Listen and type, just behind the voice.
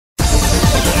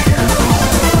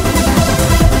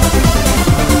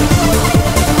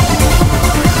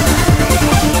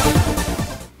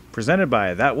presented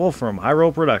by That Wolf from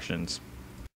Hyrule Productions.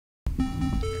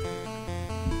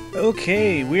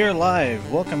 Okay, we are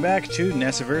live. Welcome back to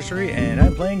Nessiversary, and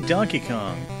I'm playing Donkey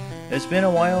Kong. It's been a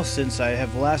while since I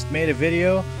have last made a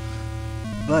video,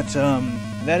 but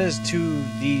that is to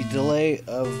the delay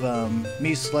of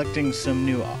me selecting some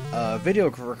new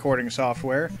video recording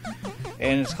software,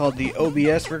 and it's called the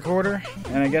OBS recorder,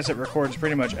 and I guess it records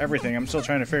pretty much everything. I'm still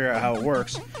trying to figure out how it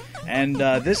works. And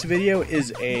this video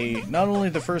is not only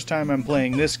the first time I'm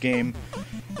playing this game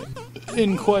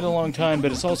in quite a long time,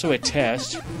 but it's also a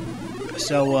test.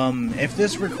 So if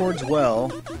this records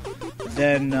well,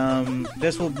 then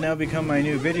this will now become my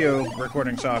new video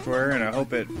recording software, and I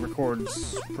hope it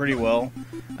records pretty well.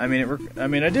 I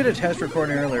mean, I did a test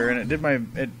recording earlier, and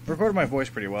it recorded my voice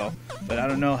pretty well, but I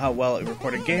don't know how well it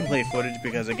recorded gameplay footage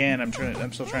because, again, I'm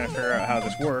still trying to figure out how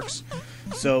this works.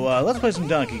 So let's play some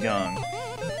Donkey Kong.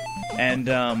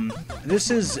 And this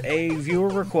is a viewer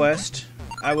request.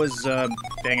 I was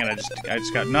dang it! I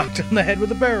just got knocked on the head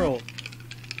with a barrel.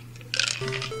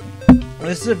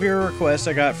 This is a viewer request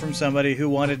I got from somebody who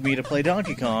wanted me to play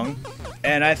Donkey Kong,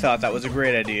 and I thought that was a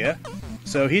great idea.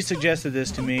 So he suggested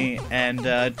this to me, and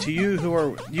to you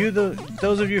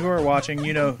those of you who are watching,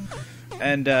 you know,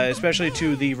 and especially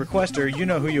to the requester, you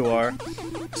know who you are.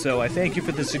 So I thank you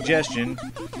for the suggestion,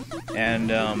 and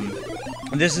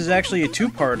this is actually a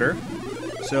two-parter.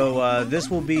 So this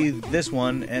will be this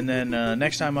one, and then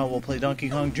next time I will play Donkey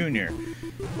Kong Jr.,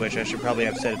 which I should probably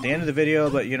have said at the end of the video,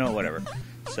 but you know, whatever.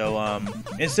 So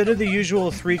instead of the usual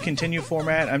 3 continue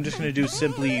format, I'm just going to do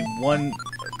simply 1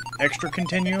 extra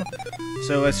continue.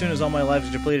 So as soon as all my lives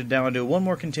are depleted down, I'll do 1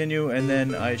 more continue, and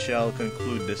then I shall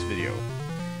conclude this video.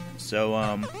 So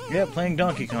yeah, playing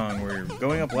Donkey Kong. We're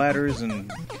going up ladders and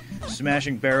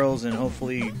smashing barrels and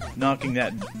hopefully knocking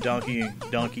that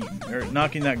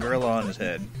knocking that gorilla on his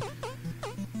head.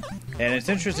 And it's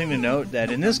interesting to note that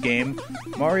in this game,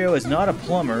 Mario is not a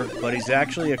plumber, but he's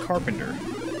actually a carpenter.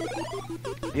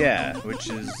 Yeah, which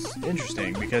is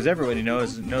interesting because everybody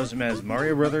knows him as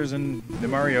Mario Brothers and the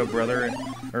Mario Brother,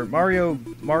 or Mario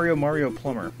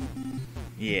Plumber.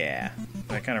 Yeah,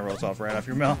 that kind of rolls off right off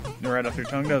your mouth, right off your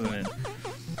tongue, doesn't it?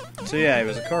 So yeah, he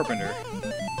was a carpenter.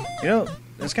 You know,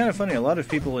 it's kind of funny. A lot of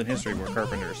people in history were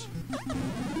carpenters.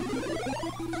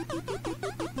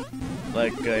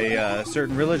 Like a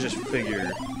certain religious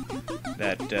figure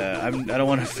that I don't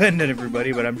want to offend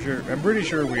everybody, but I'm pretty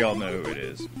sure we all know who it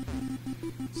is.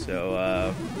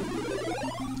 So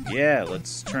yeah,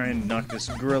 let's try and knock this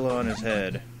gorilla on his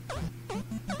head.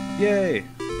 Yay!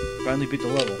 Finally beat the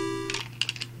level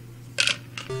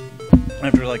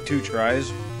after like 2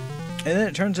 tries, and then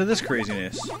it turns to this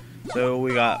craziness. So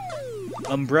we got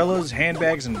umbrellas,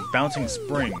 handbags, and bouncing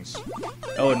springs.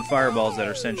 Oh, and fireballs that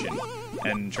are sentient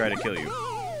and try to kill you.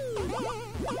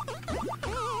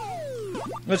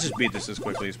 Let's just beat this as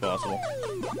quickly as possible.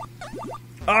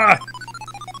 Ah!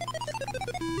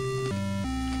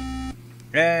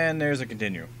 And there's a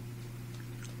continue.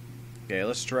 Okay,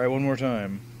 let's try one more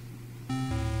time.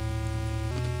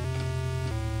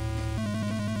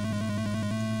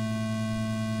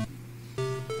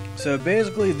 So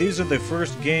basically, these are the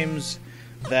first games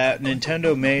that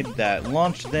Nintendo made that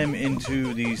launched them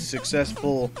into the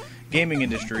successful gaming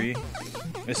industry,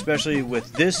 especially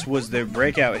with this was their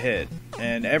breakout hit,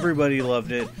 and everybody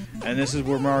loved it, and this is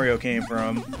where Mario came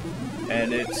from,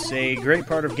 and it's a great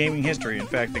part of gaming history. In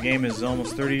fact, the game is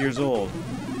almost 30 years old.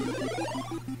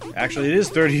 Actually, it is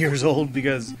 30 years old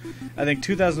because I think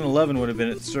 2011 would have been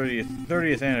its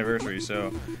 30th anniversary,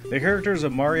 so the characters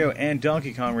of Mario and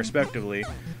Donkey Kong, respectively,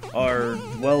 are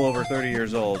well over 30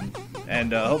 years old,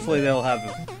 and hopefully they'll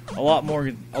have a lot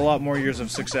more years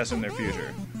of success in their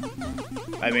future.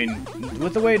 I mean,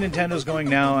 with the way Nintendo's going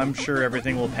now, I'm sure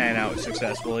everything will pan out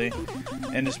successfully,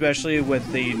 and especially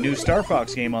with the new Star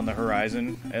Fox game on the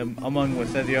horizon, among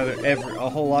with a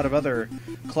whole lot of other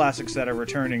classics that are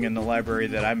returning in the library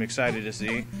that I'm excited to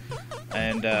see,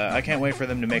 and I can't wait for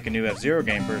them to make a new F-Zero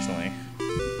game personally.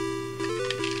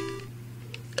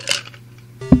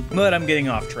 But I'm getting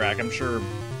off track. I'm sure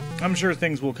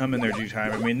things will come in their due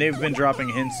time. I mean, they've been dropping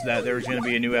hints that there's going to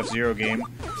be a new F-Zero game.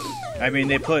 I mean,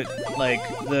 they put, like,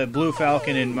 the Blue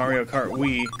Falcon in Mario Kart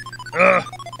Wii. Ugh!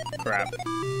 Crap.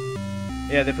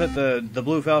 Yeah, they put the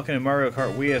Blue Falcon in Mario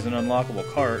Kart Wii as an unlockable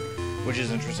cart, which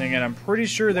is interesting, and I'm pretty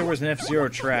sure there was an F-Zero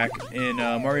track in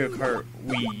Mario Kart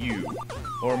Wii U.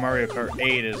 Or Mario Kart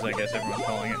 8, as I guess everyone's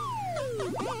calling it.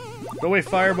 Go away,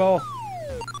 Fireball!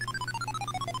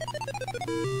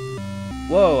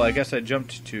 Whoa, I guess I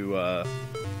jumped too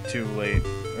late,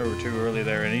 or too early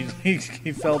there, and he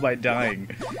fell by dying.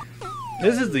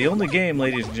 This is the only game,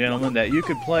 ladies and gentlemen, that you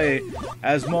could play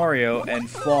as Mario and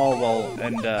fall while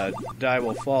die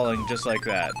while falling just like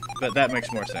that. But that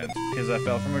makes more sense because I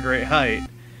fell from a great height.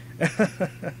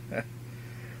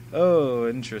 Oh,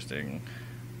 interesting.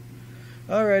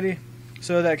 Alrighty,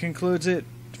 so that concludes it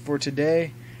for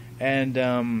today, and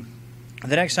the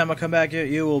next time I come back at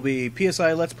you will be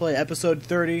PSI Let's Play episode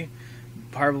 30,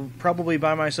 probably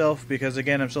by myself because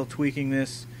again I'm still tweaking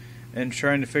this and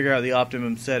trying to figure out the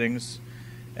optimum settings.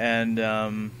 And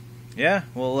yeah,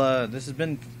 well, this has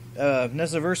been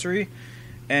Nessiversary,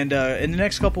 and in the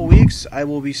next couple weeks I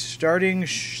will be starting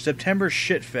September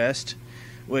Shitfest,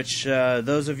 which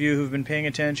those of you who've been paying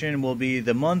attention will be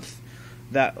the month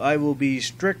that I will be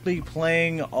strictly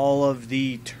playing all of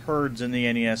the turds in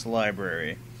the NES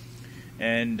library,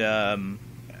 and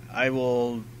I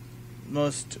will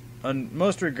most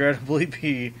regrettably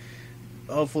be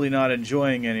hopefully not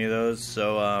enjoying any of those.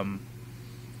 So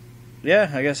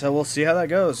yeah, I guess I will see how that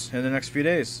goes in the next few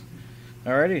days.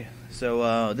 Alrighty,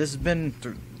 so this has been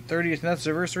 30th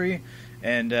Nessiversary,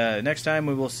 and next time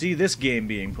we will see this game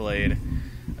being played.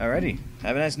 Alrighty,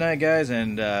 have a nice night, guys,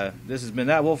 and this has been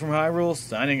That Wolf from Hyrule,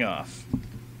 signing off.